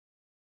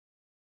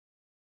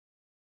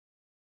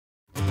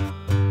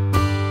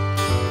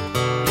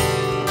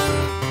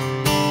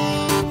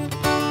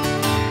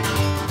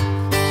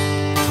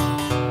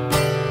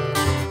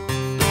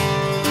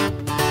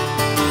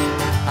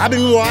I've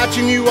been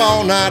watching you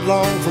all night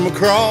long from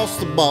across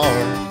the bar.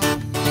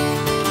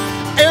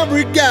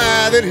 Every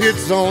guy that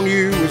hits on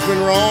you has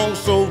been wrong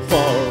so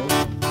far.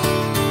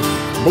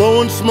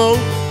 Blowing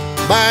smoke,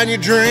 buying you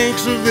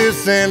drinks of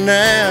this and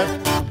that.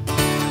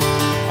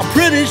 I'm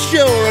pretty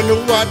sure I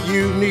know what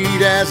you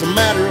need. As a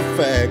matter of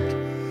fact,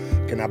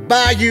 can I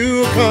buy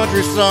you a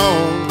country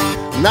song?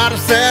 Not a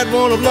sad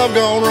one of love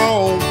gone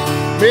wrong,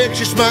 makes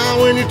you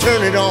smile when you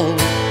turn it on.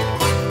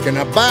 Can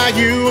I buy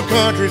you a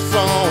country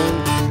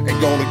song? Ain't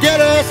gonna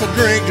get us a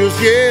drink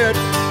just yet.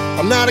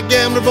 I'm not a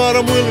gambler, but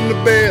I'm willing to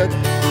bet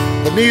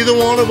that neither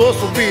one of us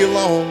will be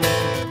alone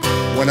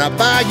when I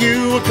buy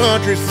you a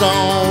country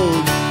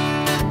song.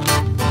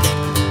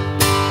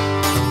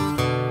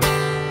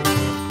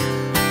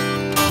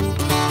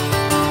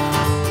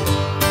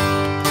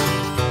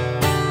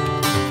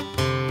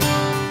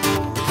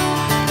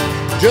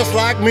 Just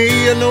like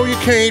me, I know you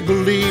can't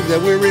believe that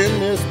we're in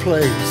this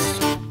place.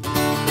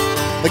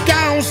 The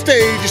guy on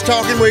stage is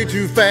talking way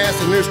too fast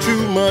and there's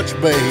too much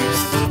bass.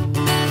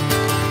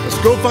 Let's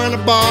go find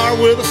a bar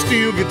with a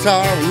steel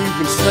guitar and you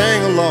can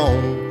sing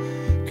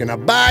along. Can I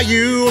buy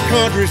you a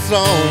country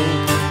song?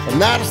 I'm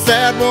not a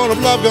sad one of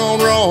love gone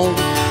wrong,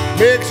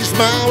 makes you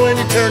smile when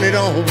you turn it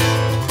on.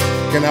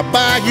 Can I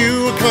buy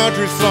you a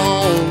country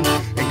song?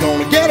 Ain't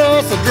gonna get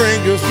us a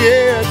drink just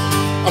yet.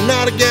 I'm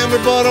not a gambler,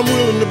 but I'm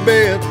willing to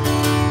bet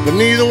that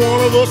neither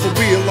one of us will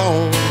be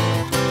alone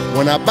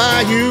when I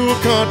buy you a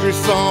country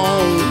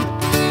song.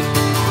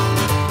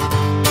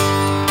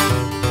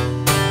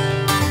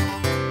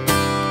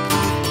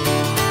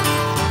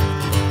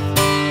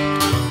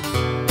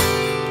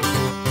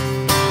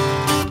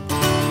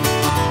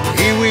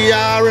 Here we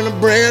are in a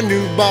brand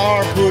new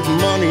bar, putting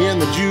money in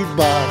the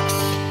jukebox.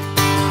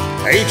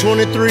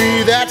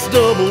 823, that's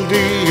double D,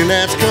 and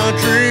that's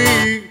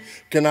country.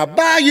 Can I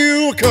buy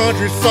you a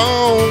country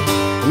song?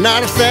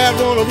 Not a sad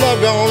one of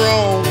love gone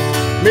wrong,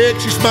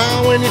 makes you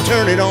smile when you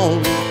turn it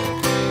on.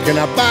 Can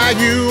I buy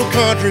you a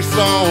country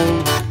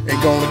song?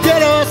 Ain't gonna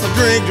get us a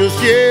drink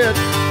just yet.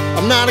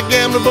 I'm not a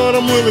gambler, but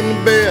I'm willing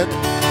to bet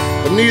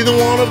that neither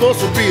one of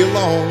us will be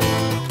alone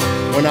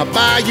when I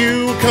buy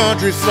you a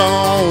country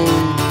song.